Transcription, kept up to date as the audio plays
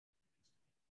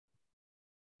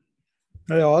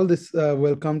All this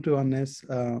welcome to Annesh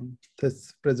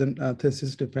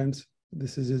thesis defense.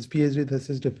 This is his PhD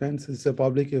thesis defense. It's a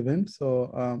public event,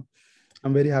 so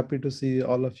I'm very happy to see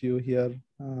all of you here.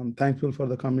 Thankful for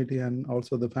the committee and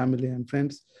also the family and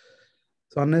friends.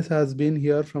 So Annesh has been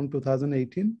here from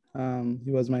 2018.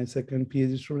 He was my second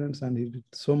PhD student, and he did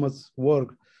so much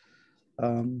work.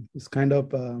 It's kind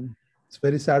of it's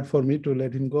very sad for me to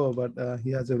let him go, but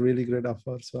he has a really great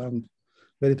offer. So I'm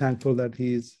very thankful that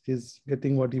he's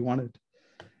getting what he wanted.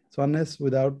 So Annesh,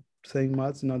 without saying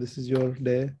much, this is your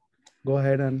day. Go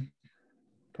ahead and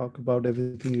talk about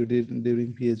everything you did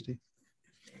during PhD.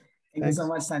 Thank you so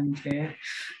much, Sanjay.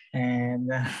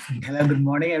 And hello, good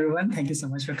morning, everyone. Thank you so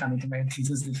much for coming to my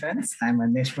thesis defense. I'm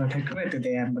Annesh Borthakur.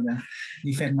 Today I'm going to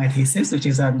defend my thesis, which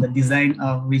is on the design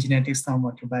of regenerative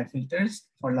stormwater biofilters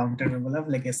for long-term removal of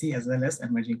legacy as well as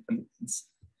emerging pollutants.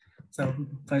 So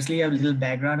firstly, a little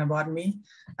background about me.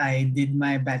 I did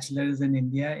my bachelor's in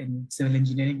India in civil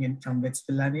engineering from BITS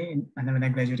Pilani when I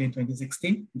graduated in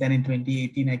 2016. Then in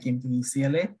 2018, I came to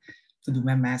UCLA to do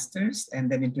my master's.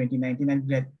 And then in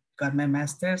 2019, I got my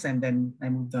master's, and then I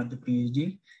moved on to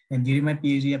PhD. And during my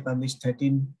PhD, I published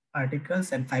 13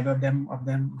 articles, and 5 of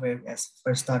them were as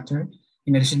first author.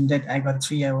 In addition to that, I got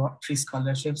three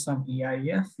scholarships from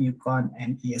EREF, UConn,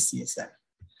 and ESCSL.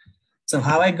 So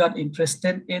how I got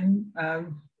interested in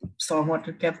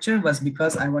stormwater capture was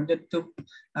because I wanted to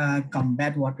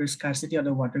combat water scarcity or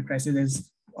the water crisis that is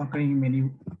occurring in many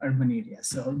urban areas.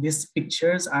 So these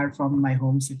pictures are from my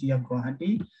home city of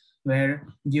Guwahati, where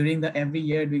every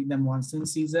year during the monsoon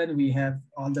season, we have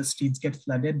all the streets get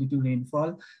flooded due to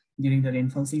rainfall during the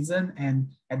rainfall season. And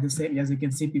at the same, as you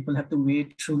can see, people have to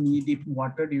wade through knee-deep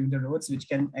water during the roads, which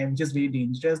is just very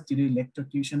dangerous due to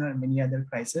electrocution or many other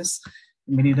crises,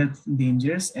 many other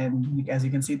dangers. And as you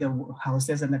can see, the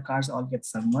houses and the cars all get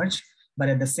submerged. But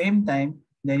at the same time,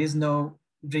 there is no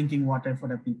drinking water for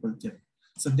the people too.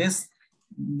 So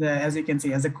as you can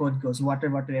see, as the quote goes,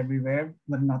 water everywhere,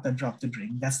 but not a drop to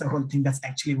drink. That's the whole thing that's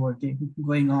actually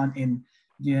going on in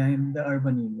the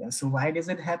urban area. So why does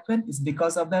it happen? It's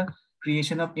because of the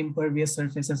creation of impervious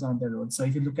surfaces on the road. So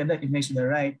if you look at the image to the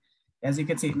right, as you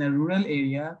can see, in a rural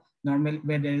area, normally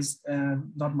where there is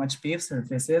not much paved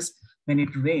surfaces, when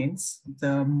it rains,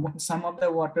 some of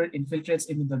the water infiltrates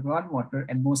into the groundwater,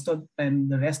 and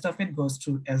the rest of it goes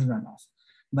through as runoff.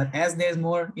 But as there's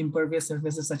more impervious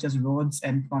surfaces such as roads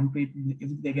and concrete, if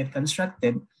they get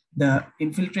constructed, the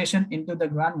infiltration into the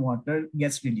groundwater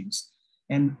gets reduced,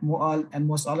 and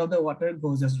most all of the water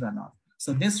goes as runoff.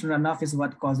 So this runoff is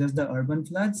what causes the urban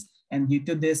floods, and due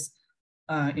to this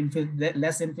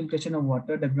less infiltration of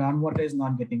water, the groundwater is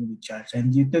not getting recharged.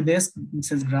 And due to this,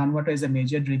 since groundwater is a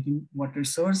major drinking water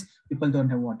source, people don't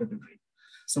have water to drink.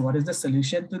 So what is the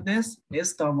solution to this?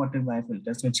 Is stormwater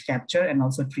biofilters, which capture and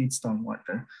also treat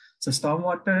stormwater. So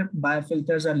stormwater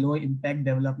biofilters are low impact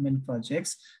development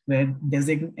projects where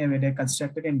they're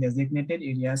constructed in designated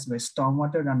areas where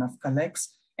stormwater runoff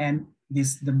collects, and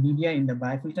the media in the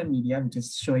biofilter media, which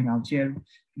is showing out here,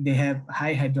 they have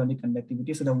high hydraulic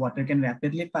conductivity, so the water can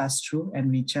rapidly pass through and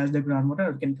recharge the groundwater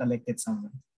or can collect it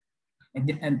somewhere.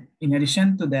 And in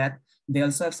addition to that, they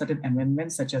also have certain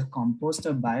amendments such as compost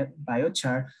or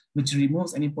biochar, which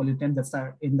removes any pollutants that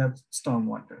are in the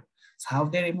stormwater. So how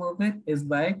they remove it is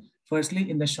by, firstly,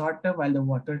 in the short term, while the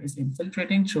water is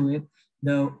infiltrating through it,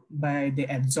 they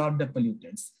absorb the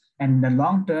pollutants. And in the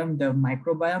long term, the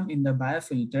microbiome in the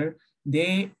biofilter,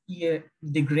 they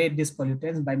degrade these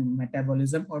pollutants by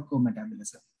metabolism or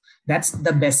co-metabolism. That's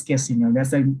the best case scenario.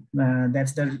 That's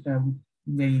the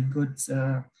very good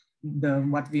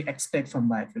what we expect from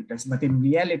biofilters. But in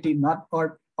reality, not all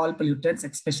pollutants,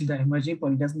 especially the emerging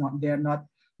pollutants, they are not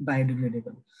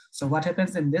biodegradable. So what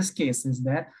happens in this case is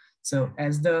that, so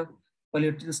as the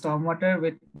stormwater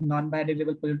with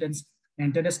non-biodegradable pollutants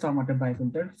enter the stormwater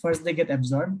biofilter, first they get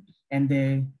absorbed and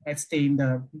they stay in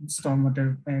the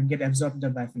stormwater and get absorbed in the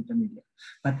biofilter media.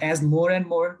 But as more and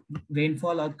more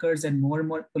rainfall occurs and more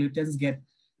pollutants get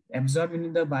absorbed into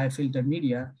the biofilter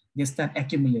media, they start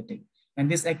accumulating.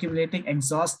 And this accumulating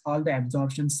exhausts all the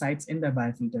absorption sites in the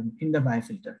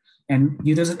biofilter. And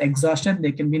due to this exhaustion,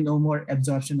 there can be no more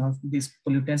absorption of these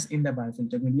pollutants in the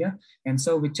biofilter media. And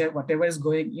so whatever is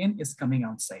going in is coming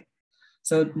outside.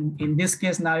 So in this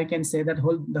case, now you can say that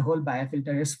the whole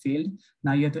biofilter has failed.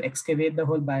 Now you have to excavate the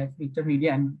whole biofilter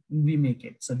media and remake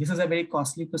it. So this is a very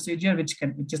costly procedure, which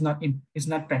is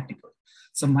not practical.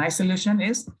 So my solution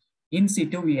is, in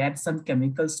situ, we add some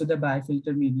chemicals to the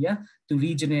biofilter media to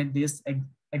regenerate this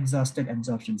exhausted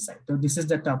absorption site. So this is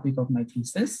the topic of my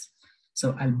thesis.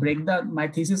 So I'll break down my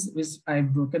thesis, which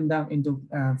I've broken down into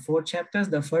 4 chapters.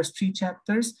 The first 3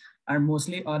 chapters are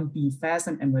mostly on PFAS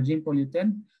and emerging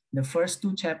pollutant. The first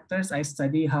two chapters, I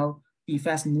study how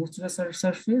PFAS moves to the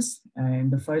surface. In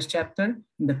the first chapter,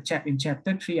 in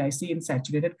chapter 3, I see in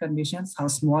saturated conditions how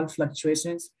small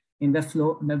fluctuations in the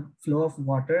flow of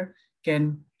water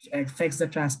can affect the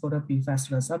transport of PFAS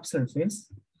to the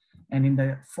subsurface. And in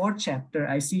the fourth chapter,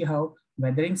 I see how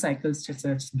weathering cycles such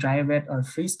as dry, wet, or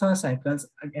freeze-thaw cycles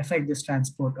affect this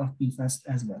transport of PFAS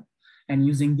as well. And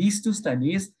using these two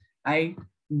studies, I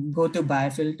go to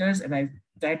biofilters and I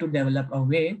try to develop a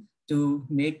way to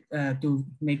make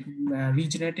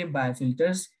regenerative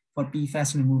biofilters for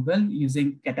PFAS removal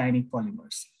using cationic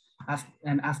polymers.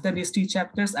 And after these 3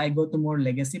 chapters, I go to more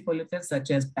legacy pollutants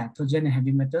such as pathogen and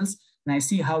heavy metals. And I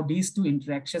see how these two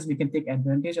interactions, we can take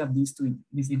advantage of these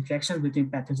interactions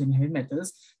between pathogen and heavy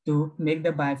metals to make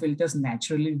the biofilters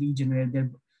naturally regenerate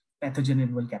their pathogen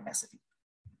removal capacity.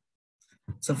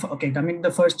 So, coming to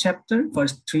the first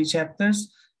 3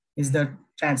 chapters is the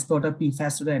transport of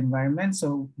PFAS to the environment.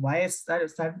 So why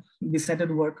we started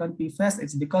to work on PFAS?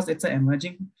 It's because it's an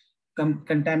emerging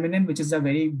contaminant, which is a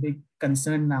very big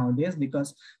concern nowadays,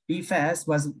 because PFAS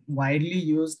was widely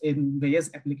used in various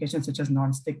applications such as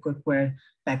non-stick cookware,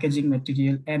 packaging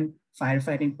material, and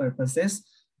firefighting purposes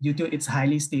due to its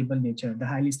highly stable nature,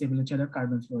 the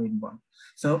carbon fluorine bond.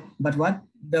 So, but what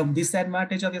the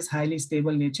disadvantage of this highly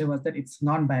stable nature was that it's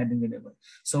non-biodegradable.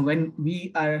 So when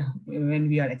we are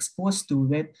exposed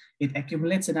to it, it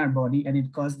accumulates in our body and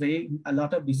it causes a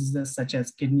lot of diseases such as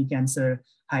kidney cancer,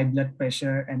 high blood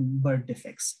pressure, and birth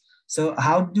defects. So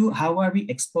how are we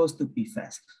exposed to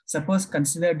PFAS? Suppose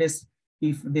consider this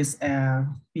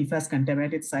PFAS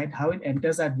contaminated site. How it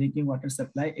enters our drinking water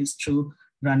supply is through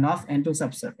runoff and to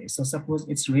subsurface. So suppose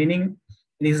it's raining,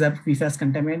 it is a PFAS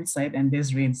contaminated site and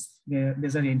there's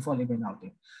a rainfall event out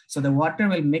there. So the water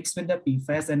will mix with the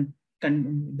PFAS and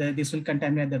this will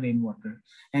contaminate the rainwater.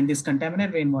 And this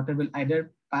contaminated rainwater will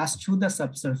either pass through the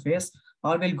subsurface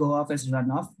or will go off as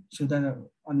runoff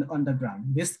on the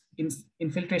ground. This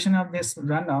infiltration of this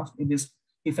runoff in this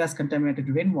PFAS contaminated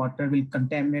rainwater will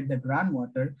contaminate the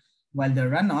groundwater, while the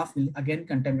runoff will again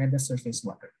contaminate the surface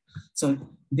water. So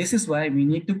this is why we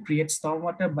need to create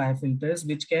stormwater biofilters,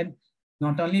 which can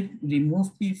not only remove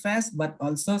PFAS, but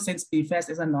also, since PFAS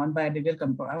is a non-biodegradable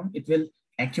compound, it will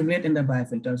accumulate in the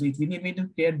biofilter. So we need to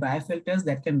create biofilters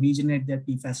that can regenerate their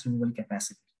PFAS removal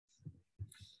capacity.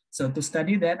 So to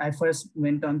study that, I first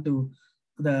went on to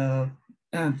the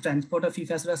transport of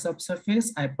PFAS to the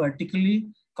subsurface. I particularly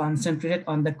concentrated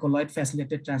on the colloid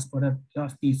facilitated transport of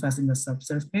PFAS in the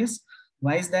subsurface.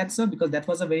 Why is that so? Because that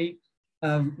was a very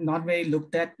not very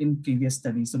looked at in previous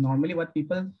studies. So normally what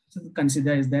people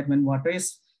consider is that when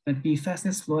PFAS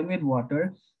is flowing with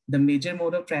water, the major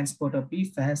mode of transport of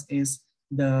PFAS is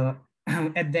the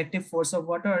advective force of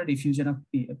water or diffusion of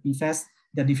PFAS,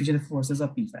 the diffusion forces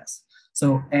of PFAS.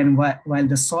 So, and while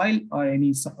the soil or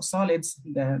any solids,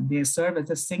 they serve as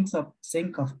a sink of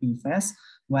PFAS,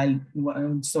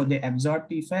 so they absorb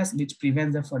PFAS, which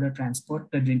prevents the further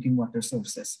transport to drinking water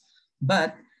sources.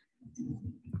 But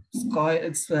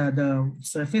the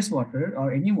surface water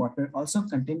or any water also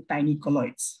contain tiny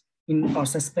colloids or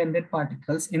suspended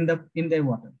particles in their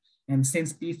water. And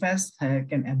since PFAS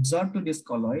can absorb to these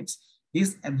colloids,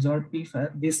 these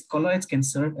colloids can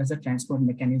serve as a transport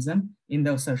mechanism in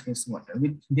the surface water.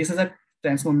 This is a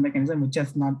transport mechanism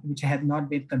which had not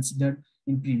been considered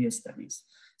in previous studies.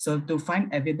 So to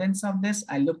find evidence of this,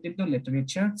 I looked into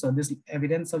literature. So this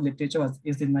evidence of literature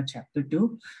is in my chapter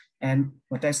 2. And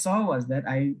what I saw was that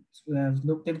I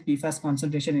looked at PFAS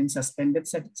concentration in suspended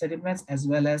sediments as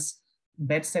well as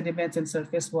bed sediments in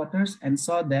surface waters, and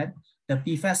saw that the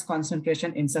PFAS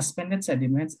concentration in suspended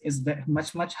sediments is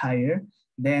much, much higher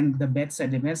than the bed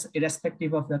sediments,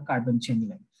 irrespective of the carbon chain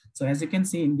length. So as you can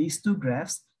see in these two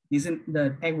graphs,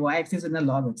 the y-axis and the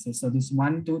log axis. So this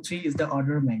 1, 2, 3 is the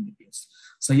order of magnitudes.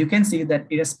 So you can see that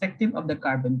irrespective of the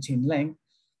carbon chain length,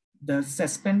 the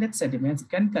suspended sediments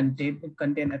can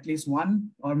contain at least one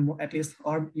or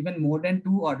even more than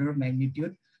 2 order of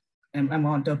magnitude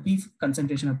amount of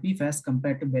concentration of PFAS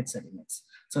compared to bed sediments.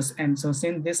 So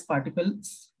since these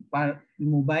particles are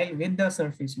mobile with the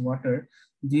surface water,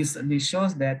 this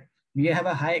shows that we have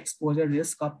a high exposure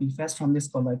risk of PFAS from this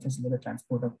colloid facilitated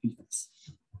transport of PFAS.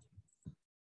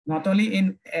 Not only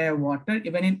in water,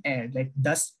 even in air, like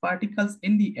dust particles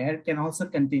in the air can also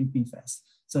contain PFAS.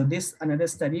 So another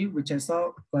study which I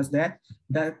saw was that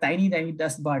the tiny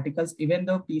dust particles, even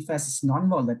though PFAS is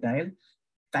non-volatile,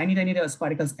 tiny dust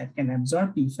particles can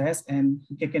absorb PFAS and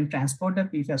they can transport the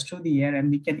PFAS through the air and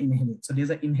we can inhale it. So there's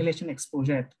an inhalation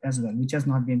exposure as well, which has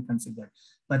not been considered.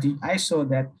 But I show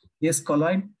that this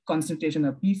colloid concentration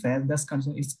of PFAS thus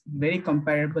is very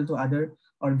comparable to other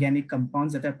organic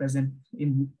compounds that are present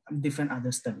in different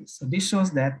other studies. So this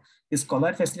shows that this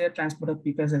colloid facilitated transport of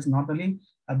PFAS is not only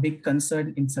a big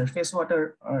concern in surface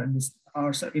water or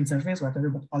in surface water,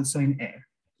 but also in air.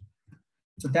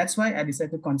 So that's why I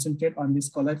decided to concentrate on this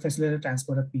colloid facilitated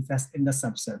transport of PFAS in the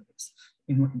subsurface.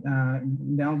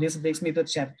 Now this brings me to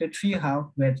chapter 3,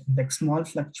 where the small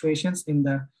fluctuations in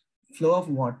the flow of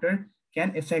water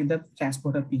can affect the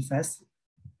transport of PFAS,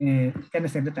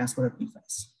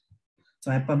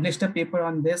 So I published a paper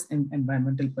on this in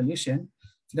environmental pollution.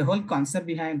 The whole concept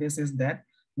behind this is that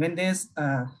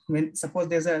suppose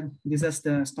this is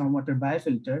the stormwater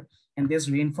biofilter and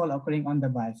there's rainfall occurring on the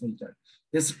biofilter.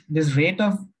 This rate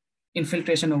of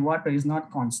infiltration of water is not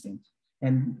constant.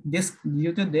 And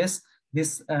due to this,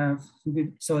 this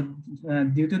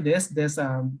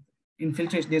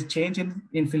change in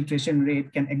infiltration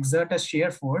rate can exert a shear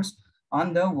force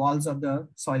on the walls of the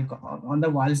soil, on the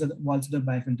walls of the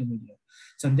biofilter media.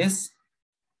 So this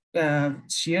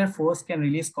shear force can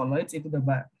release colloids into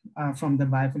from the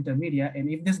biofilter media. And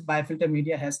if this biofilter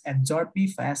media has absorbed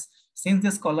PFAS, since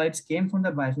these colloids came from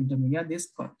the biofilter media,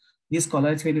 these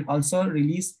colloids will also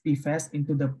release PFAS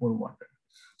into the pore water.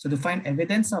 So to find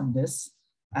evidence of this,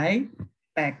 I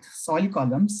packed soil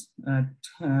columns,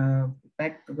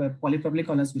 packed polypropylene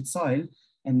columns with soil,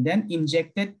 and then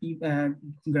injected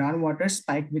groundwater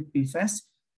spiked with PFAS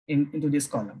into these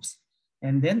columns.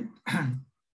 And then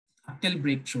till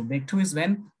breakthrough. Breakthrough is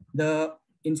when the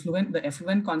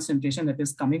effluent concentration that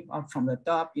is coming up from the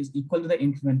top is equal to the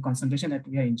effluent concentration that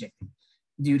we are injecting.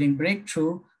 During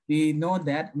breakthrough, we know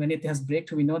that when it has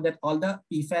breakthrough, we know that all the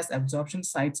PFAS absorption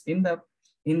sites in the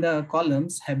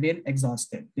columns have been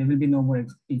exhausted. There will be no more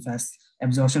PFAS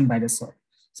absorption by the soil.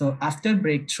 So after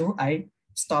breakthrough, I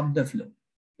stopped the flow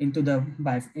into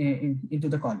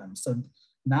the column. So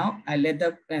now I let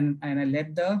the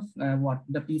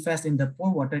PFAS in the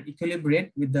pore water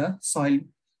equilibrate with the soil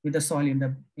in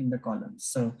the columns.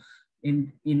 So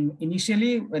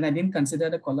initially, when I didn't consider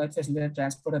the colloid facilitated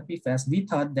transport of PFAS, we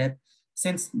thought that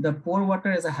since the pore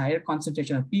water is a higher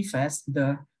concentration of PFAS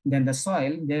than the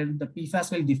soil, the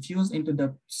PFAS will diffuse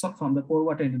from the pore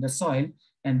water into the soil,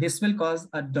 and this will cause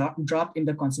a drop in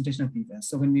the concentration of PFAS.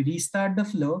 So when we restart the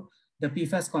flow, the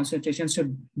PFAS concentration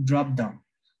should drop down.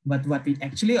 But what we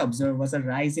actually observed was a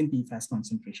rise in PFAS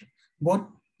concentration. Both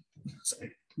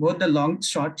the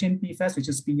short chain PFAS, which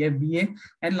is PFBA,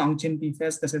 and long chain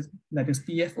PFAS, that is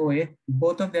PFOA,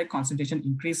 both of their concentration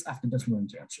increased after the flow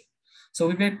interruption. So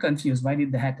we were confused. Why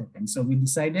did that happen? So we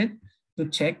decided to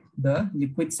check the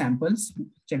liquid samples,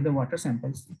 check the water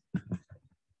samples.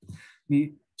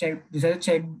 We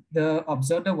decided to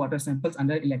observe the water samples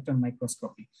under electron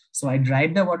microscopy. So I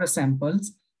dried the water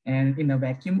samples and in a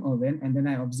vacuum oven, and then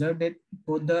I observed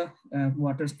both the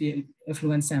water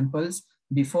effluent samples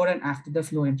before and after the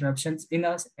flow interruptions in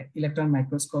a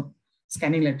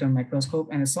scanning electron microscope,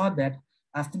 and I saw that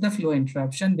after the flow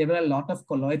interruption, there were a lot of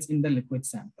colloids in the liquid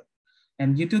sample.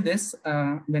 And due to this,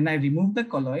 when I removed the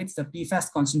colloids, the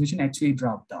PFAS concentration actually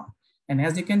dropped down. And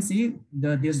as you can see,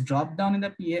 this drop down in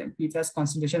the PFAS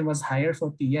concentration was higher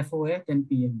for PFOA than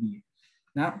PFBA.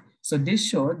 Now, so this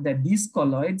showed that these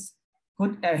colloids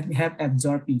could have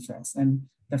absorbed PFAS, and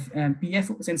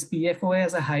since PFOA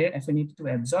has a higher affinity to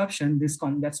absorption,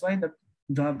 that's why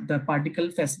the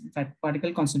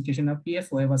particle concentration of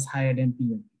PFOA was higher than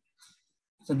PFBA.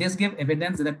 So this gave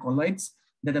evidence that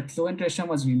the flow interruption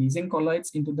was releasing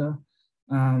colloids into the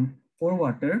pore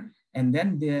water, and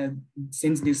then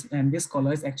these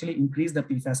colloids actually increased the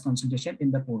PFAS concentration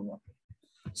in the pore water.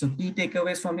 So key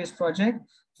takeaways from this project: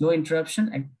 flow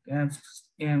interruption,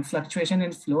 fluctuation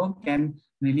in flow can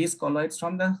release colloids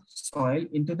from the soil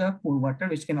into the pore water,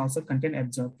 which can also contain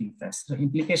absorbed PFAS. The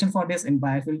implication for this in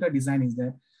biofilter design is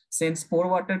that since pore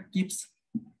water keeps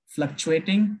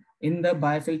fluctuating in the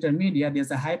biofilter media,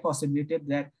 there's a high possibility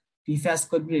that PFAS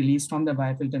could be released from the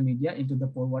biofilter media into the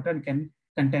pore water and can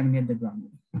contaminate the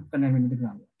groundwater.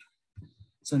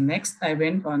 So next, I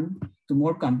went on to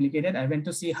more complicated. I went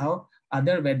to see how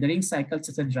other weathering cycles,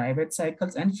 such as dry wet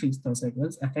cycles and freeze thaw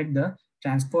cycles, affect the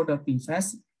transport of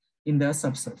PFAS in the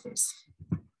subsurface.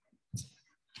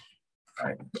 All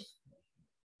right.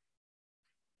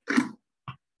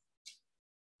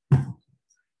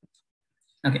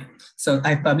 Okay, so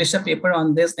I published a paper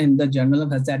on this in the Journal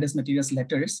of Hazardous Materials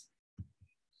Letters.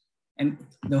 And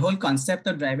the whole concept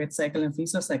of dry wet cycle and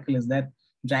freeze thaw cycle is that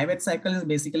dry wet cycle is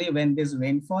basically when there's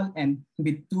rainfall, and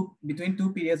between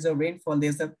two periods of rainfall,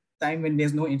 there's a time when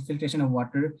there's no infiltration of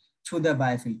water through the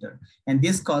biofilter. And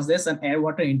this causes an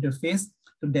air-water interface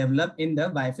to develop in the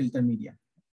biofilter media.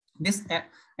 This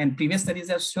and previous studies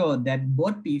have shown that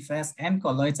both PFAS and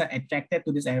colloids are attracted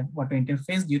to this air-water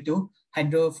interface due to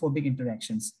hydrophobic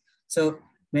interactions. So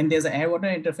when there's an air-water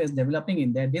interface developing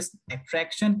in there, this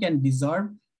attraction can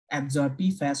absorb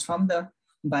PFAS from the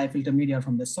biofilter media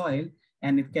from the soil,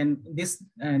 and it can this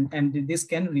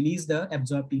can release the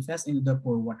absorbed PFAS into the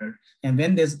pore water. And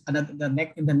when there's in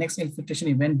the next infiltration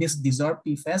event, this dissolved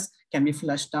PFAS can be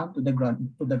flushed down to the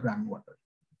groundwater.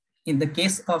 In the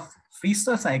case of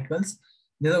freeze-thaw cycles,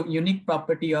 the unique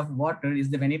property of water is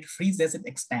that when it freezes, it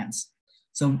expands.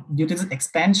 So due to this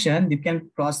expansion, it can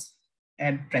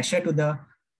add pressure to the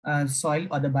soil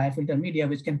or the biofilter media,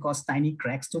 which can cause tiny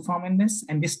cracks to form in this.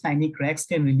 And these tiny cracks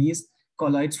can release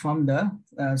colloids from the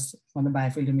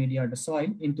biofilter media or the soil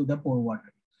into the pore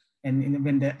water. And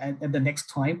when at the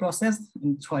next thawing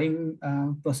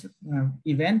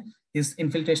event, this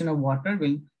infiltration of water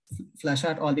will flush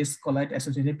out all these colloid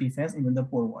associated PFAS into the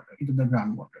pore water, into the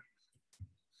groundwater.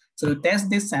 So to test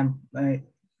this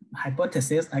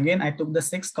hypothesis, again, I took the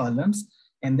 6 columns,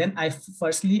 and then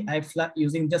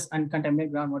using just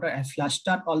uncontaminated groundwater, I flushed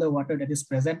out all the water that is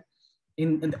present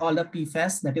in all the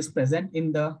PFAS that is present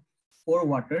in the pore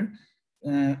water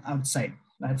outside.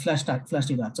 I flushed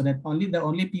it out, so that the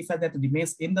only PFAS that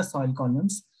remains in the soil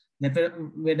columns that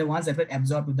were the ones that were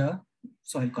absorbed to the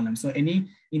soil column. So any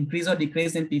increase or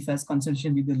decrease in PFAS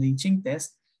concentration with the leaching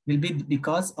test will be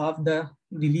because of the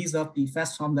release of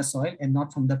PFAS from the soil and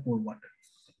not from the pore water.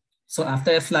 So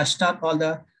after I flushed out all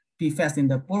the PFAS in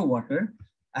the pore water,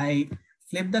 I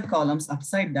flipped the columns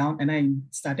upside down, and I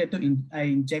injected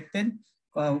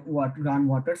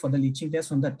groundwater for the leaching test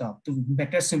from the top to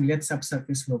better simulate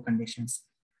subsurface flow conditions.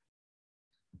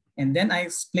 And then I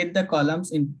split the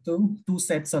columns into 2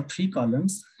 sets of 3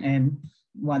 columns. And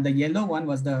the yellow one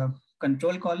was the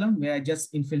control column, where I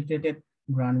just infiltrated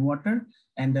groundwater.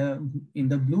 And in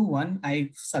the blue one,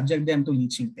 I subject them to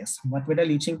leaching tests. What were the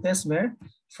leaching tests were?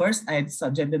 First, I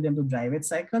subjected them to dry wet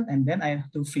cycle, and then I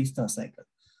to freeze thaw cycle.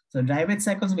 So dry wet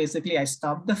cycles, basically I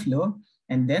stopped the flow,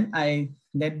 and then I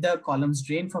let the columns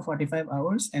drain for 45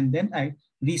 hours, and then I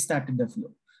restarted the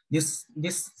flow. This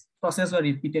process was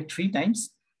repeated 3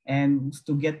 times. And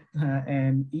to get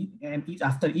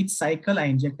after each cycle, I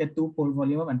injected 2 pore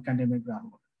volume of uncontaminated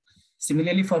groundwater.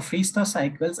 Similarly, for freeze thaw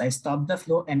cycles, I stopped the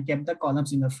flow and kept the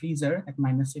columns in the freezer at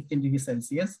 -15 degrees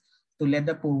Celsius to let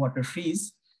the pore water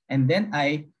freeze. And then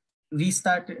I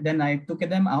restarted. Then I took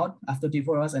them out after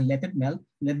 24 hours and let it melt,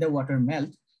 let the water melt.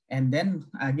 And then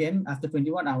again, after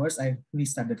 21 hours, I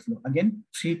restarted flow. Again,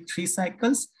 three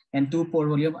cycles and 2 pore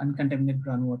volume uncontaminated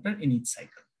groundwater in each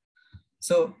cycle.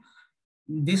 So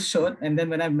this showed, and then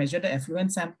when I measured the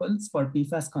effluent samples for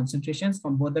PFAS concentrations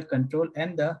from both the control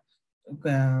and the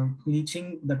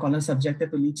column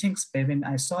subjected to leaching experiment,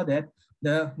 I saw that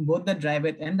both the dry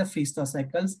wet and the freeze thaw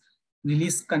cycles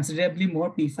release considerably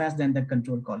more PFAS than the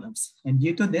control columns. And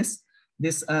due to this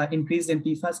increase in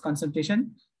PFAS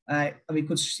concentration, we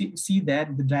could see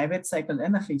that the dry wet cycle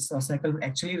and the freeze thaw cycle were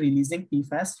actually releasing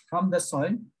PFAS from the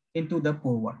soil into the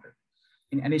pore water.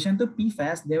 In addition to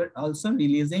PFAS, they were also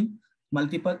releasing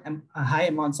multiple high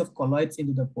amounts of colloids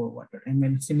into the pore water. And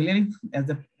when similarly as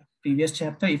the previous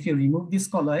chapter, if you remove these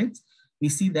colloids, we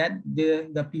see that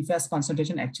the PFAS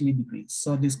concentration actually decreased.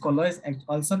 So these colloids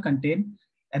also contain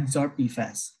absorbed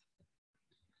PFAS.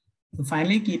 So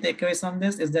finally, key takeaways from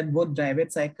this is that both dry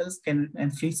wet cycles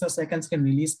and freeze thaw cycles can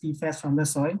release PFAS from the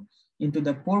soil into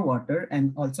the pore water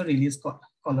and also release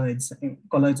colloids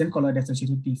and colloid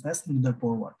associated PFAS into the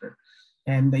pore water.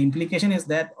 And the implication is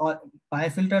that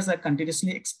biofilters are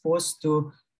continuously exposed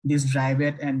to these dry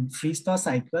wet and freeze thaw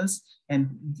cycles, and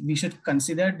we should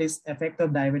consider this effect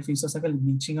of dry wet freeze thaw cycle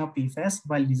leaching of PFAS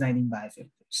while designing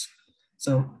biofilters.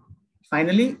 So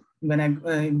finally, when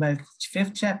in my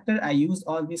 5th chapter, I used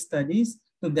all these studies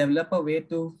to develop a way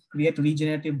to create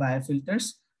regenerative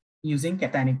biofilters using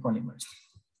cationic polymers.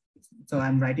 So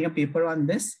I'm writing a paper on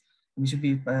this, which should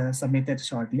be submitted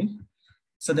shortly.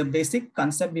 So the basic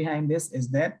concept behind this is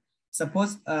that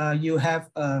suppose you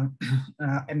have a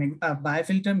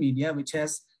biofilter media which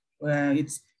has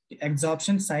its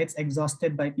absorption sites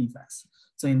exhausted by PFAS.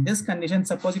 So in this condition,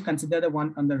 suppose you consider the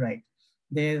one on the right.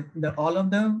 All of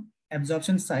the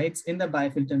absorption sites in the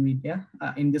biofilter media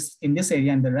in this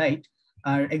area on the right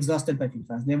are exhausted by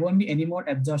PFAS. There won't be any more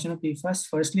absorption of PFAS.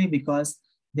 Firstly, because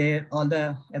all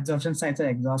the absorption sites are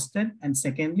exhausted, and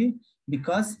secondly,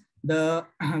 because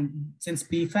since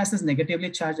PFAS is negatively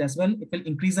charged as well, it will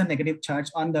increase the negative charge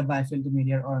on the biofilter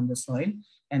media or on the soil,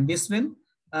 and this will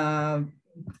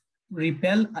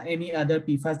repel any other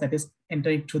PFAS that is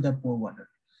entering through the pore water.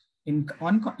 In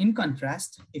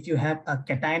contrast, if you have a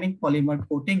cationic polymer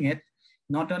coating it,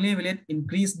 not only will it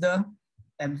increase the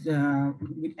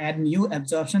add new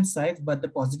absorption sites, but the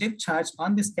positive charge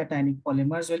on these cationic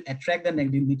polymers will attract the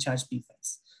negatively charged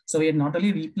PFAS. So we are not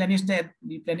only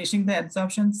replenishing the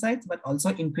absorption sites, but also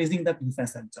increasing the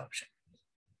PFAS absorption.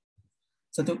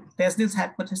 So to test this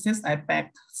hypothesis, I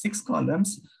packed 6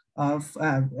 columns of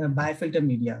biofilter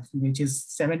media, which is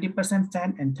 70%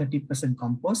 sand and 30%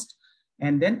 compost.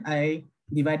 And then I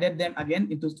divided them again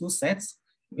into 2 sets.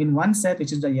 In one set,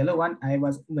 which is the yellow one,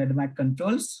 were my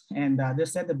controls, and the other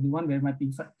set, the blue one, were my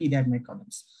PDADMAC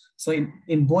columns. So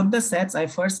in both the sets, I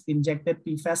first injected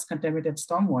PFAS contaminated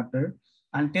stormwater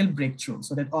until breakthrough,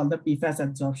 so that all the PFAS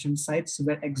absorption sites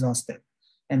were exhausted.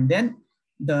 And then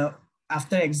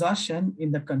after exhaustion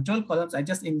in the control columns, I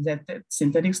just injected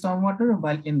synthetic stormwater,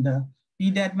 while in the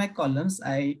PDADMAC columns,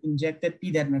 I injected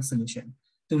PDADMAC solution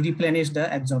to replenish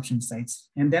the absorption sites.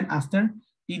 And then after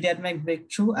PDADMAC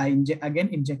breakthrough, I again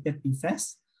injected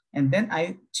PFAS. And then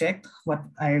I checked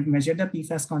I measured the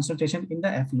PFAS concentration in the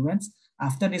effluents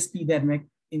after this PDADMAC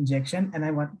injection. And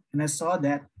I saw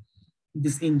that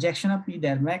this injection of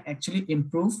PDADMAC actually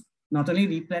improved, not only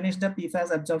replenish the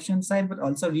PFAS absorption site, but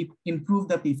also improve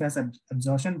the PFAS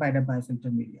absorption by the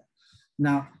biofilter media.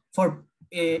 Now, for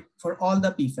all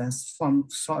the PFAS,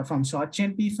 from short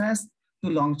chain PFAS to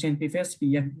long chain PFAS,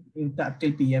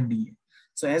 till PFDA.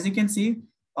 So as you can see,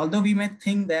 although we might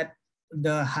think that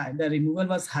the removal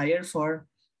was higher for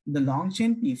the long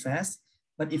chain PFAS,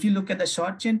 but if you look at the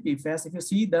short chain PFAS, if you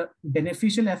see the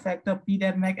beneficial effect of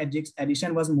PDADMAC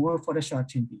addition was more for the short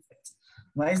chain PFAS.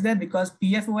 Why is that? Because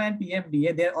PFOA and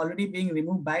PFDA, they're already being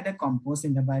removed by the compost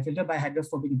in the biofilter by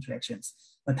hydrophobic interactions.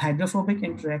 But hydrophobic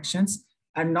interactions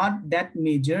are not that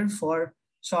major for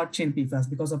short chain PFAS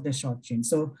because of the short chain.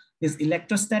 So this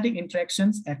electrostatic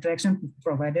attraction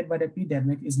provided by the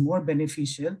PDADMAC is more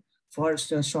beneficial for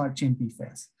short chain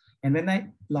PFAS. And when I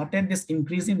plotted this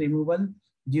increase in removal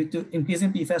increase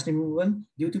in PFAS removal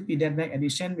due to PDADMAC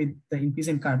addition with the increase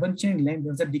in carbon chain length,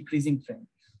 there was a decreasing trend.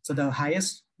 So the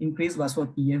highest increase was for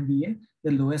PFDA,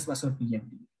 the lowest was for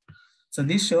PFDA. So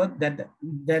this showed that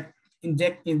the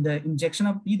injection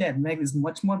of PDADMAC is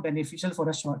much more beneficial for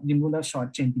a removal of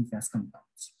short chain PFAS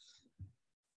compounds.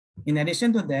 In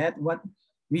addition to that,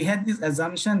 we had this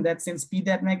assumption that since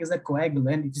PDADMAC is a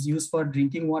coagulant, it is used for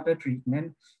drinking water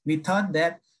treatment, we thought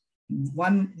that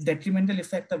one detrimental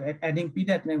effect of adding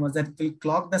PDADMAC was that it will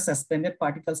clog the suspended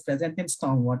particles present in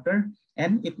stormwater,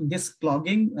 and this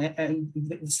clogging,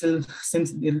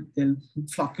 since they'll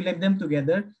flocculate them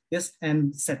together,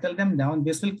 and settle them down,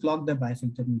 this will clog the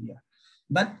biofilter media.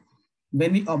 But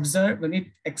when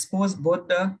we expose both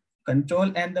the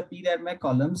control and the PDADMAC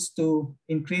columns to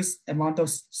increase amount of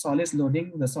solids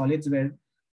loading, the solids were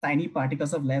tiny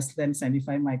particles of less than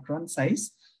 75 micron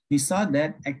size, we saw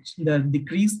that the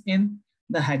decrease in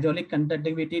the hydraulic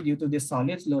conductivity due to the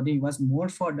solids loading was more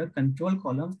for the control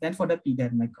columns than for the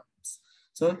PDADMAC columns.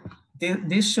 So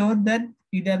this showed that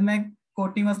PDADMAC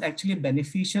coating was actually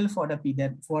beneficial for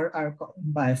our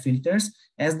biofilters,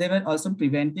 as they were also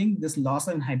preventing this loss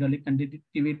in hydraulic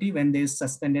conductivity when there is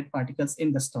suspended particles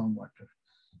in the stormwater.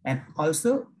 And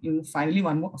also, finally,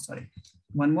 one more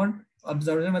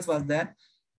observation was that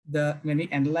when we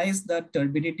analyzed the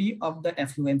turbidity of the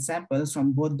effluent samples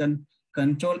from both the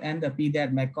control and the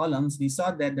PDADMAC columns, we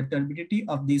saw that the turbidity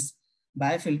of this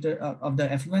biofilter of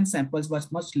the effluent samples was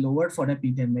much lower for the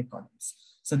PDADMAC columns.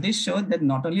 So this showed that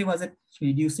not only was it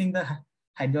reducing the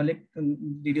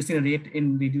rate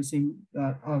in reducing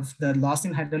of the loss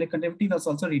in hydraulic conductivity, it was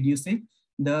also reducing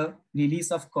the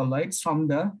release of colloids from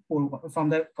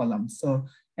the columns. So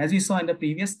as we saw in the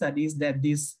previous studies that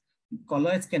these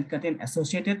colloids can contain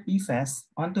associated PFAS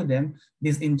onto them,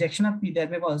 this injection of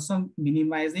PDADMAC was also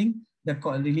minimizing the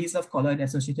release of colloid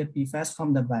associated PFAS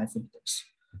from the biofilters.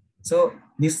 So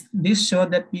this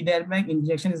showed that PDADMAC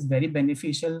injection is very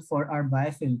beneficial for our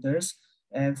biofilters,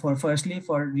 firstly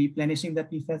for replenishing the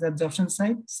PFAS absorption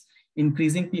sites,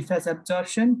 increasing PFAS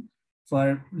absorption,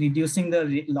 for reducing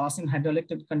the loss in hydraulic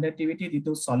conductivity due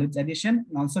to solids addition,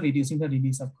 and also reducing the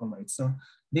release of colloids. So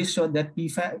this showed that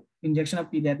injection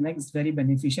of PDADMAC is very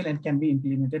beneficial and can be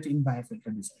implemented in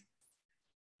biofilter design.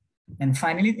 And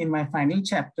finally, in my final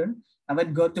chapter, I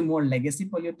would go to more legacy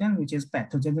pollutant, which is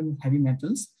pathogens and heavy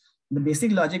metals. The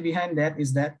basic logic behind that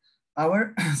is that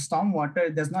our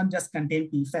stormwater does not just contain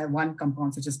PFAS, one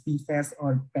compound such as PFAS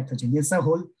or pathogen. It's a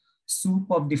whole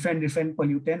soup of different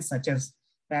pollutants such as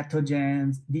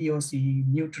pathogens, DOC,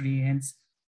 nutrients,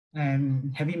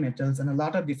 and heavy metals, and a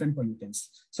lot of different pollutants.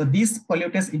 So these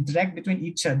pollutants interact between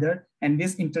each other, and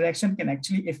this interaction can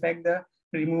actually affect the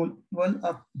removal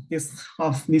of these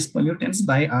pollutants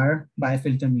by our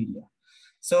biofilter media.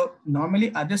 So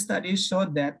normally other studies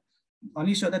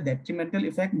only show the detrimental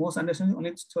effect. Most understandings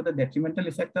only show the detrimental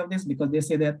effect of this, because they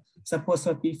say that suppose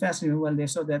for PFAS removal, they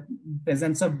show that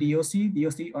presence of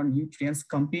DOC or nutrients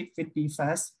compete with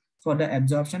PFAS for the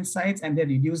absorption sites, and they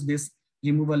reduce this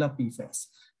removal of PFAS.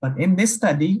 But in this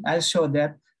study, I'll show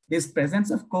that this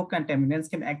presence of co-contaminants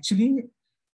can actually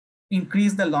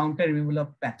increase the long-term removal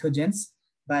of pathogens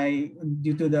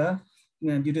due to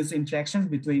these interactions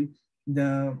between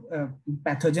the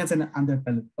pathogens and other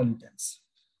pollutants.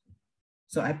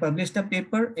 So I published a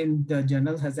paper in the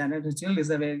journal Hazana Ritual. This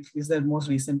is the most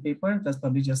recent paper. It was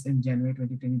published just in January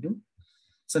 2022.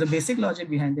 So the basic logic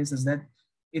behind this is that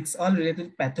it's all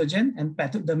related to pathogen, and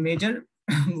the major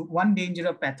one danger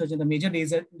of pathogen, the major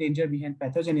danger behind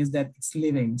pathogen is that it's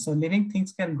living. So living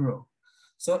things can grow.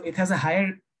 So it has a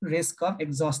higher risk of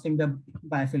exhausting the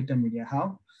biofilter media.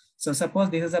 How? So suppose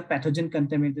this is a pathogen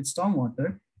contaminated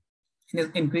stormwater,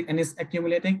 and is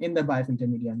accumulating in the biofilter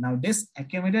media. Now this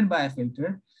accumulated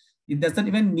biofilter, it doesn't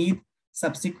even need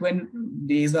subsequent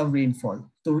days of rainfall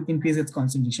to increase its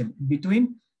concentration.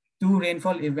 Between two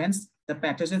rainfall events, the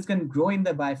pathogens can grow in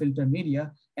the biofilter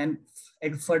media and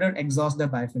further exhaust the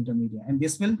biofilter media. And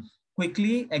this will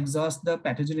quickly exhaust the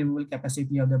pathogen removal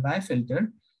capacity of the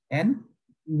biofilter and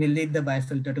will lead the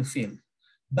biofilter to fail.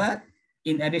 But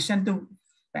in addition to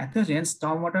pathogens,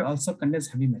 stormwater also contains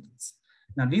heavy metals.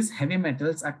 Now these heavy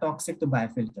metals are toxic to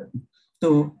pathogens,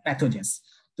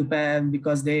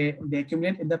 because they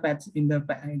accumulate in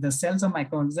the cells of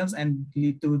microorganisms and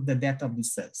lead to the death of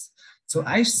these cells. So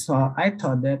I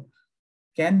thought that,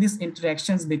 can these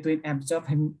interactions between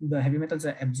the heavy metals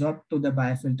are absorbed to the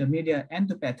biofilter media and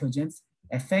to pathogens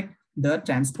affect the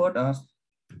transport of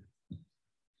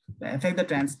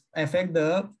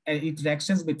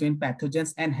interactions between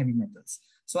pathogens and heavy metals.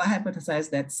 So I hypothesized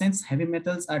that since heavy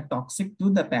metals are toxic to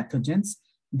the pathogens,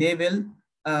 they will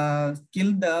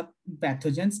kill the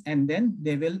pathogens, and then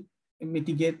they will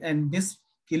mitigate, and this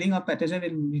killing of pathogen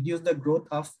will reduce the growth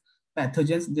of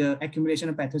pathogens, the accumulation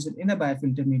of pathogen in the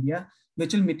biofilter media,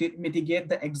 which will mitigate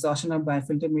the exhaustion of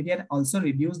biofilter media and also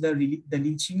reduce the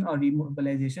leaching or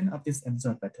remobilization of these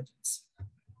absorbed pathogens.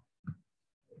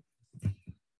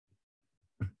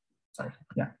 Sorry,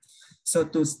 yeah. So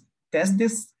to test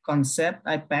this concept,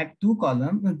 I packed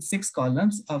 6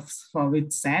 columns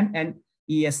with sand and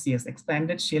ESCS,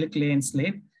 expanded shale, clay, and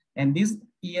slate. And this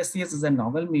ESCS is a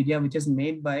novel media which is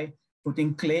made by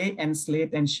putting clay and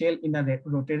slate and shale in a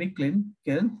rotary kiln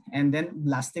and then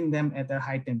blasting them at a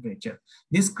high temperature.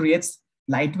 This creates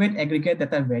lightweight aggregate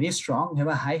that are very strong, have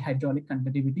a high hydraulic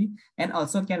conductivity, and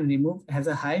also has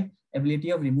a high ability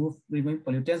of removing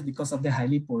pollutants because of the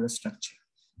highly porous structure.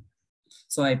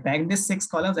 So I packed these 6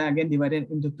 columns and again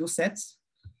divided into 2 sets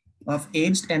of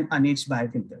aged and unaged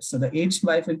biofilters. So the aged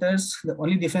biofilters, the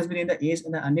only difference between the aged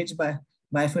and the unaged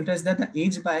biofilters is that the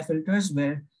aged biofilters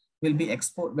were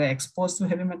exposed to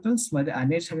heavy metals, while the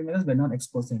unaged heavy metals were not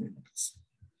exposed to heavy metals.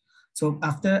 So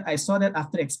I saw that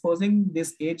after exposing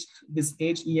this aged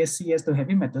ESCS to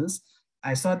heavy metals,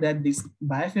 I saw that these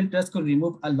biofilters could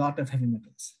remove a lot of heavy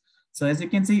metals. So as you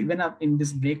can see, even up in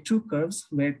these breakthrough curves,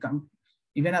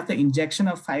 even after injection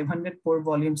of 500 pore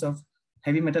volumes of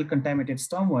heavy metal contaminated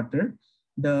stormwater,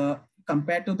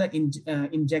 compared to the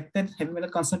injected heavy metal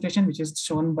concentration, which is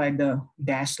shown by the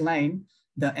dashed line,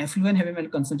 the effluent heavy metal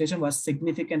concentration was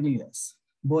significantly less,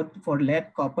 both for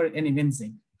lead, copper, and even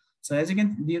zinc. So as you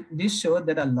can, this showed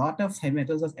that a lot of heavy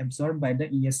metals was absorbed by the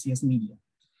ESCS media.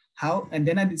 And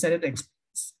then I decided to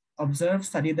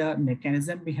study the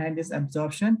mechanism behind this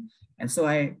absorption. And so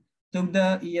I took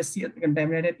the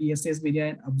contaminated ESCS media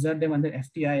and observed them under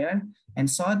FTIR and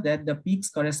saw that the peaks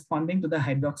corresponding to the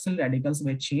hydroxyl radicals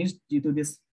were changed due to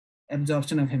this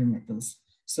absorption of heavy metals.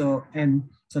 So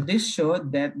this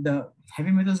showed that the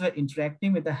heavy metals were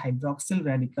interacting with the hydroxyl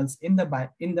radicals in the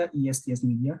ESCS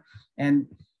media, and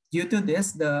due to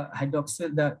this, the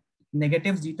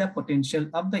negative zeta potential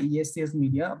of the ESCS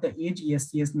media, of the aged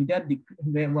ESCS media,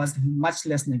 was much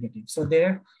less negative. So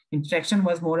their interaction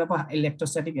was more of an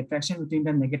electrostatic attraction between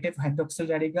the negative hydroxyl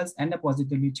radicals and the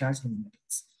positively charged heavy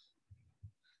metals.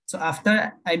 So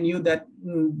after I knew that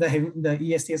the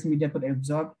ESCS media could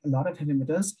absorb a lot of heavy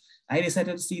metals, I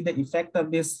decided to see the effect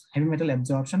of this heavy metal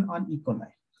absorption on E. coli.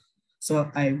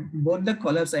 So both the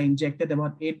columns, I injected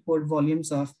about 8 pore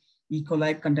volumes of E.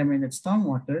 coli contaminated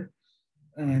stormwater.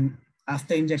 And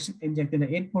after injecting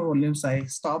the 8 pore volumes, I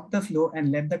stopped the flow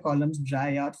and let the columns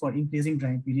dry out for increasing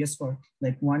drying periods for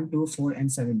like 1, 2, 4,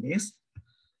 and 7 days.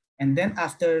 And then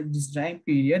after this drying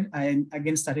period, I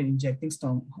again started injecting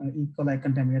E. coli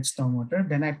contaminated stormwater.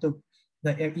 Then I took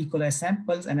the E. coli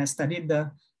samples and I studied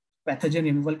the pathogen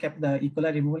removal the E.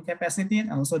 coli removal capacity,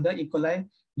 and also the E. coli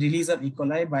release of E.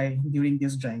 coli during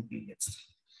these drying periods.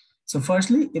 So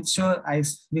firstly, it shows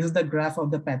this is the graph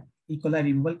of the E. coli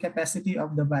removal capacity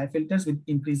of the biofilters with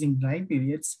increasing drying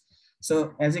periods.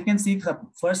 So as you can see,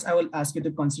 first I will ask you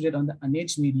to consider it on the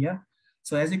unaged media.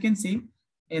 So as you can see,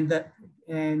 in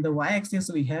the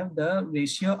y-axis, we have the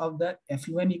ratio of the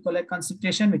effluent E. coli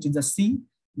concentration, which is the C,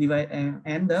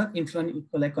 and the influent E.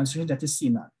 coli concentration, that is C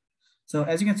naught. So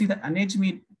as you can see, the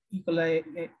unaged E.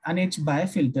 coli, unaged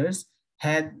biofilters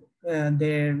had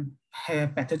their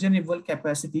pathogen removal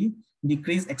capacity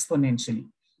decrease exponentially.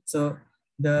 So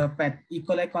the E.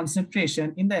 coli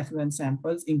concentration in the effluent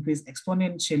samples increased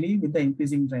exponentially with the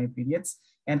increasing dry periods.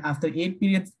 And after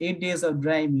 8 days of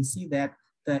drying, we see that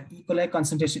the E. coli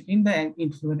concentration in the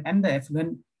influent and the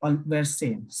effluent were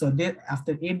same. So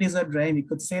after 8 days of drying, we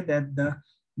could say that the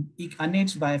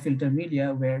unaged biofilter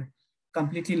media were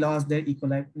completely lost their E.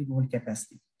 coli removal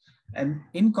capacity. And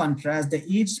in contrast, the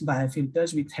aged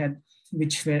biofilters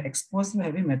which were exposed to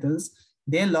heavy metals,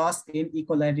 their loss in E.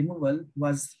 coli removal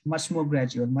was much more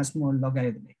gradual, much more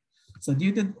logarithmic. So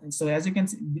as you can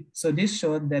see, so this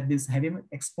showed that this heavy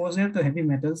exposure to heavy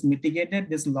metals mitigated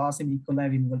this loss in E.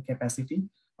 coli removal capacity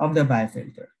of the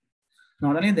biofilter.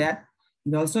 Not only that,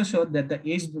 it also showed that the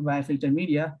aged biofilter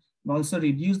media also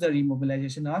reduced the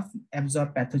remobilization of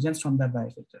absorbed pathogens from the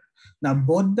biofilter. Now,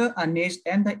 both the unaged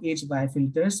and the aged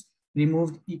biofilters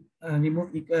reduced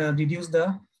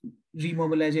the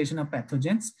remobilization of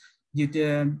pathogens due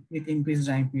to with increased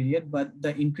drying period, but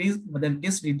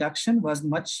this reduction was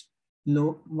much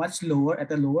lower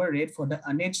at a lower rate for the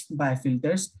unaged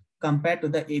biofilters compared to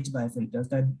the aged biofilters.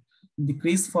 The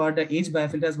decrease for the aged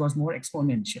biofilters was more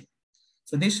exponential.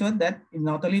 So this showed that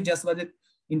not only just was it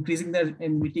increasing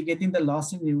and mitigating the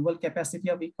loss in removal capacity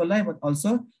of E. coli, but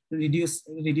also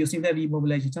reducing the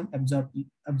remobilization of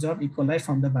absorbed E. coli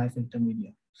from the biofilter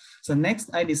media. So next,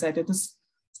 I decided to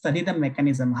study the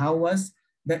mechanism. How was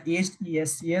the aged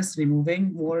ESCS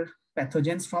removing more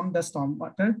pathogens from the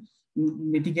stormwater,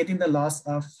 mitigating the loss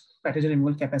of pathogen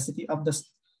removal capacity of the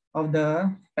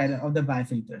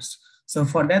biofilters. So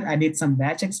for that, I did some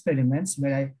batch experiments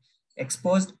where I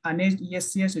exposed unaged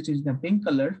ESCS, which is the pink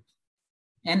color,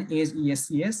 and aged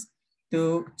ESCS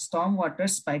to stormwater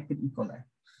spiked with E. coli.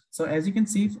 So as you can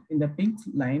see in the pink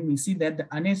line, we see that the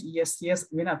unaged ESCS,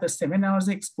 even after 7 hours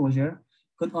of exposure,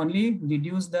 could only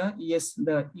reduce the E.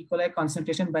 coli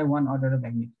concentration by 1 order of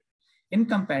magnitude. In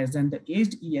comparison, the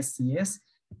aged ESCS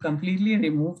completely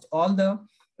removed all the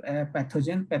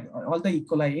all the E.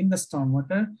 coli in the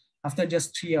stormwater after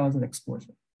just 3 hours of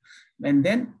exposure. And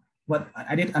then what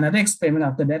I did another experiment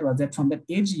after that was that from the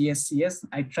aged ESCS,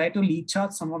 I tried to leach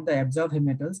out some of the absorbed heavy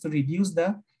metals to reduce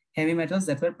the heavy metals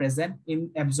that were present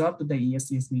absorbed to the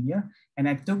ESCS media. And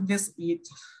I took these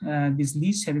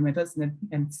leached heavy metals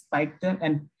and spiked them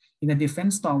and in a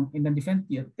different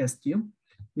test tube,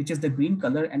 which is the green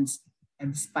color, and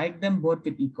spiked them both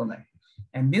with E. coli.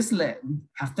 And this,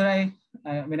 after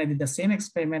when I did the same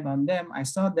experiment on them, I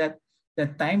saw that the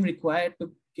time required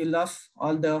to kill off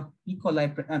all the E. coli,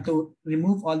 to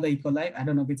remove all the E. coli, I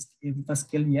don't know if it was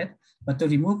killed yet, but to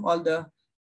remove all the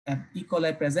E.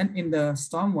 coli present in the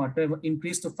stormwater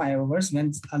increased to 5 hours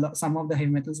when some of the heavy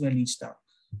metals were leached out.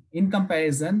 In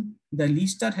comparison, the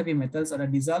leached out heavy metals or the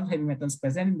dissolved heavy metals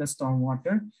present in the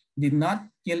stormwater did not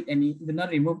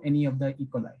remove any of the E.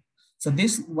 coli. So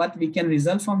what we can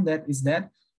result from that is that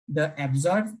the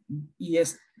absorbed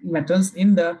metals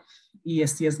in the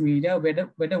ESCS media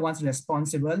were the ones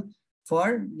responsible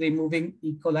for removing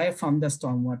E. coli from the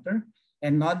stormwater,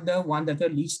 and not the one that were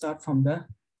leached out from the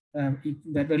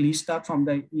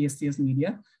ESCS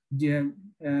media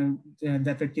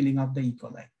that were killing off the E.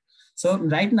 coli. So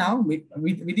right now we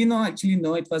didn't actually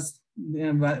know it was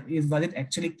it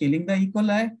actually killing the E.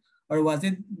 coli, or was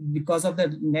it because of the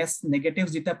negative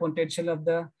zeta potential of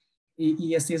the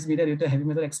ESCS media due to heavy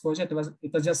metal exposure?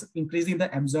 It was just increasing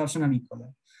the absorption of E.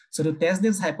 coli. So to test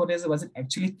this hypothesis, was it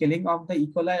actually killing off the E.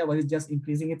 coli, or was it just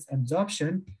increasing its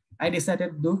absorption? I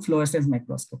decided to do fluorescence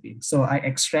microscopy. So I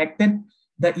extracted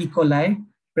the E. coli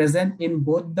present in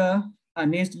both the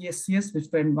unaged ESCS,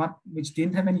 which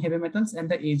didn't have any heavy metals, and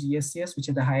the aged ESCS, which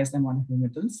are the highest amount of heavy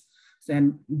metals.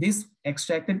 And this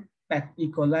extracted E.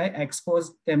 coli, I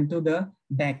exposed them to the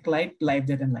backlight live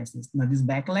jet analysis. Now this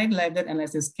backlight live jet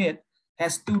analysis kit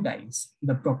has 2 dyes,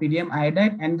 the propydium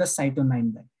iodide and the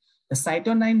cyto9 dye. The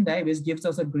cyto9 dye, which gives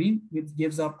off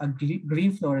a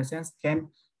green fluorescence, can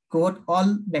coat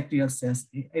all bacterial cells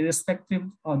irrespective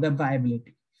of the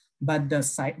viability. But the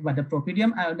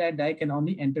propydium iodide dye can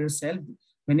only enter a cell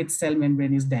when its cell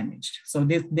membrane is damaged. So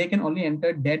they can only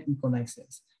enter dead E. coli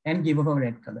cells. and give off a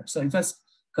red color. So if a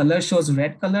color shows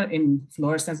red color in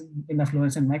fluorescence, in a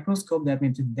fluorescent microscope, that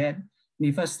means it's dead. And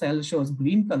if a cell shows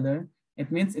green color,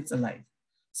 it means it's alive.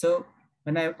 So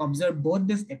when I observe both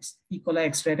this E. coli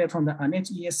extracted from the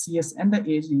unaged ESCS and the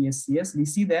aged ESCS, we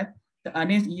see that the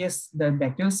unaged the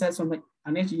bacterial cells from the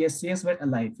unaged ESCS were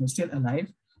alive, were still alive,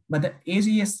 but the aged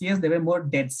ESCS, they were more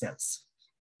dead cells.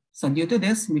 So due to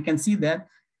this, we can see that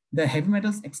the heavy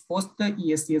metals exposed to the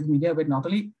ESCS media were not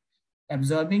only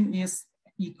absorbing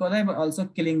E. coli, but also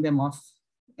killing them off.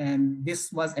 And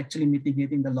this was actually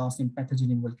mitigating the loss in pathogen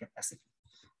removal capacity.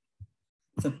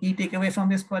 So key takeaway from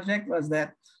this project was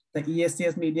that the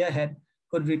ESCS media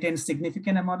could retain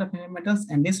significant amount of heavy metals,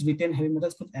 and this retained heavy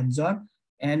metals could absorb,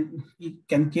 and it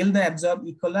can kill the absorbed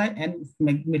E. coli and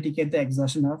mitigate the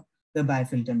exhaustion of the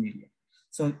biofilter media.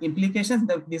 So implications,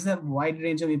 there's a wide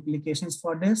range of implications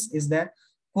for this, is that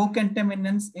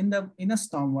co-contaminants in a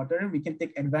stormwater, we can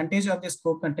take advantage of this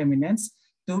co-contaminants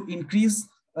to increase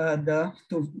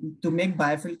to make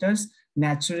biofilters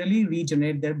naturally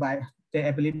regenerate their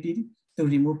ability to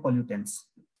remove pollutants.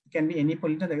 It can be any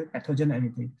pollutant, like pathogen or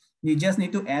anything. We just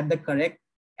need to add the correct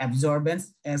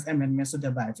absorbance as amendments to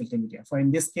the biofilter media. For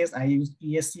in this case, I use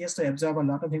ESCS to absorb a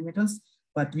lot of heavy metals,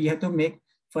 but we have to make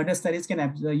further studies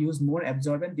can use more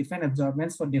different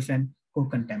absorbents for different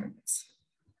co-contaminants.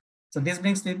 So this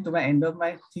brings me to my end of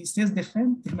my thesis,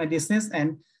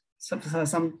 and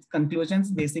some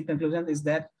conclusions. Basic conclusion is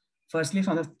that, firstly,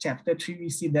 from the chapter 3, we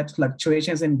see that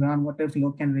fluctuations in groundwater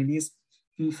flow can release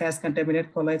PFAS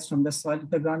contaminated colloids from the soil to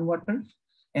the groundwater,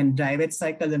 and dry wet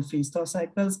cycles and freeze thaw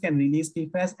cycles can release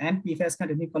PFAS and PFAS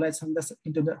contaminated colloids from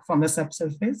the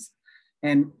subsurface.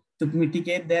 And to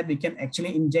mitigate that, we can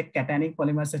actually inject cationic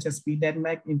polymers such as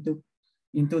PDADMAC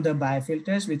into the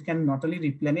biofilters, which can not only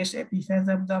replenish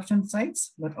PFAS absorption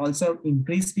sites, but also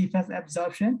increase PFAS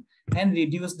absorption and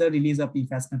reduce the release of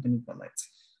PFAS containing colloids.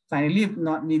 Finally,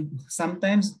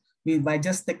 sometimes by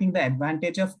just taking the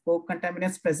advantage of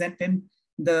co-contaminants present in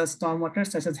the stormwater,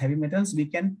 such as heavy metals, we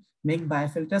can make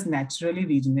biofilters naturally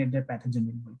regenerate their pathogen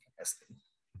removal capacity.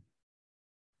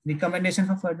 Recommendation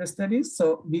for further studies.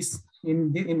 So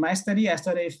in my study, I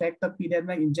saw the effect of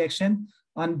PDADMAC injection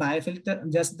on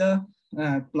biofilter, just the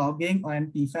clogging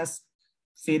and PFAS,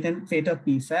 fate of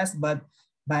PFAS, but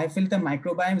biofilter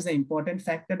microbiome is an important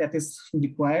factor that is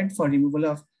required for removal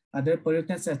of other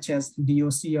pollutants such as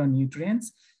DOC or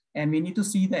nutrients. And we need to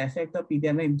see the effect of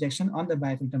PDADMAC injection on the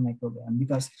biofilter microbiome,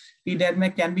 because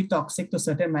PDADMAC can be toxic to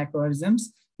certain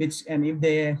microorganisms, and if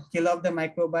they kill off the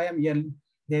microbiome,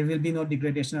 there will be no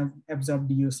degradation of absorbed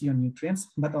DOC or nutrients.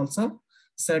 But also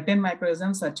certain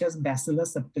microorganisms such as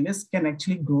Bacillus subtilis can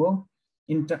actually grow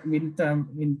in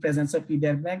presence of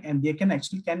PDADMAC, and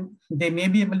they may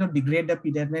be able to degrade the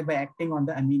PDADMAC by acting on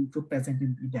the amine group present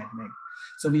in PDADMAC.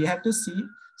 So we have to see,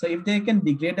 so if they can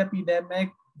degrade the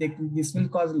PDADMAC, this will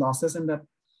cause losses in the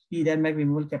PDADMAC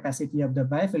removal capacity of the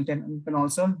biofilter, and can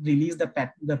also release the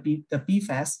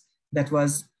PFAS that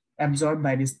was absorbed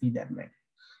by this PDADMAC.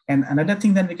 And another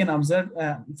thing that we can observe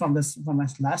from my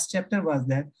last chapter was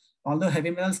that although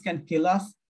heavy metals can kill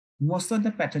off most of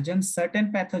the pathogens,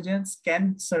 certain pathogens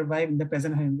can survive in the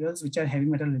present heavy metals, which are heavy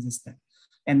metal resistant.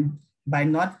 And by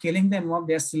not killing them off,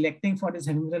 they're selecting for this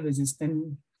heavy metal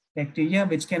resistant bacteria,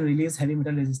 which can release heavy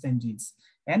metal resistant genes.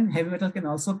 And heavy metal can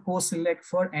also co-select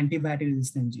for antibiotic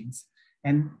resistant genes.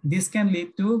 And this can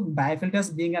lead to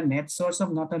biofilters being a net source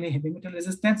of not only heavy metal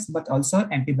resistance, but also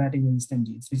antibiotic resistant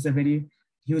genes, which is a very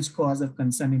huge cause of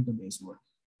concern in today's world.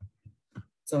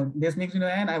 So this makes me know,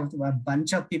 and I have a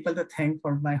bunch of people to thank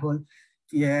for my whole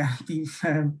PhD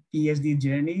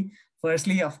journey.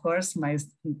 Firstly, of course, my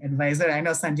advisor. I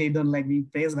know Sanjay, you don't like being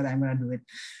praised, but I'm gonna do it.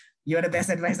 You're the best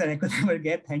advisor I could ever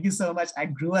get. Thank you so much. I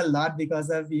grew a lot because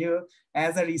of you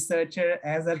as a researcher,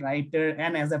 as a writer,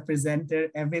 and as a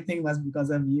presenter. Everything was because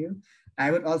of you.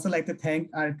 I would also like to thank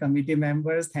our committee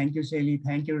members. Thank you, Shaylee.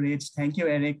 Thank you, Rich. Thank you,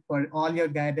 Eric, for all your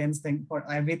guidance. Thank you for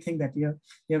everything that you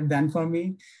have done for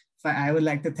me. I would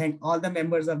like to thank all the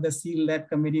members of the CEE Lab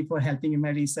committee for helping in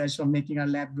my research, for making our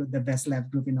lab group the best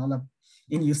lab group in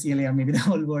UCLA, or maybe the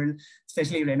whole world,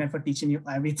 especially Rena for teaching you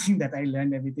everything that I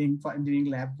learned, everything for doing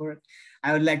lab work.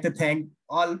 I would like to thank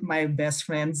all my best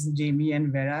friends, Jamie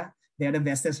and Vera. They're the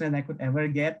bestest friends I could ever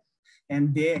get.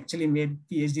 And they actually made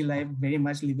PhD life very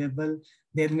much livable.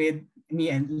 They made me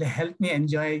and helped me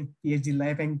enjoy PhD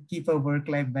life and keep a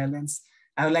work-life balance.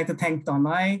 I would like to thank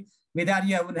Tonai. Without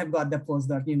you, I wouldn't have got the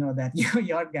postdoc. You know that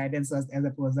your guidance as a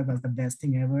postdoc was the best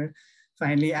thing ever.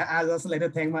 Finally, I would also like to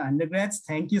thank my undergrads.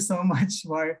 Thank you so much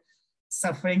for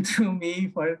suffering through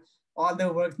me, for all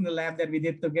the work in the lab that we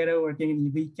did together, working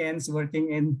in weekends,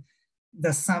 working in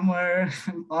the summer,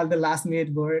 all the last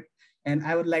minute work. And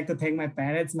I would like to thank my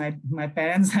parents. My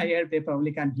parents are here. They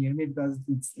probably can't hear me because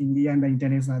it's India and the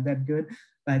internet is not that good.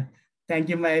 But thank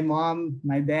you, my mom,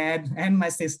 my dad, and my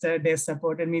sister. They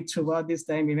supported me throughout this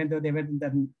time, even though they were on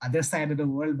the other side of the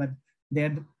world, but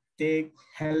they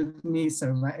helped me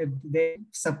survive. They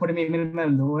supported me even in my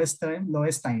lowest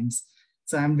times.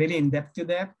 So I'm really indebted to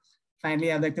that.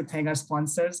 Finally, I'd like to thank our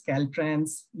sponsors,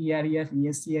 Caltrans, EREF,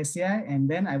 ESC, SCI, and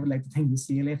then I would like to thank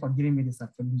UCLA for giving me this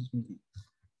opportunity.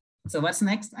 So what's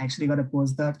next? I actually got a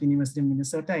postdoc at University of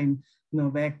Minnesota in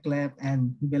Novak lab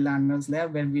and Bill Arnold's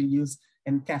lab, where we'll use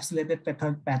encapsulated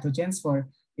pathogens for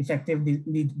effective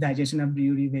digestion of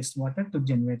brewery wastewater to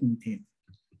generate methane.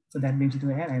 So that brings you to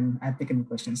the end, and I'll take any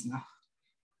questions now.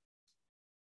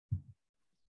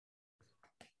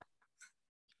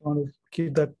 I want to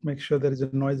keep that, make sure there is a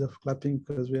noise of clapping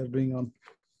because we are doing on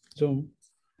Zoom.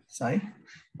 Sorry.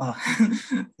 Oh,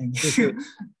 thank you.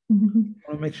 I want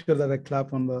to make sure that I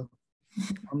clap on the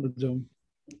Zoom.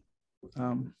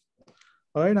 All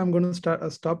right, I'm going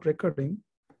to stop recording.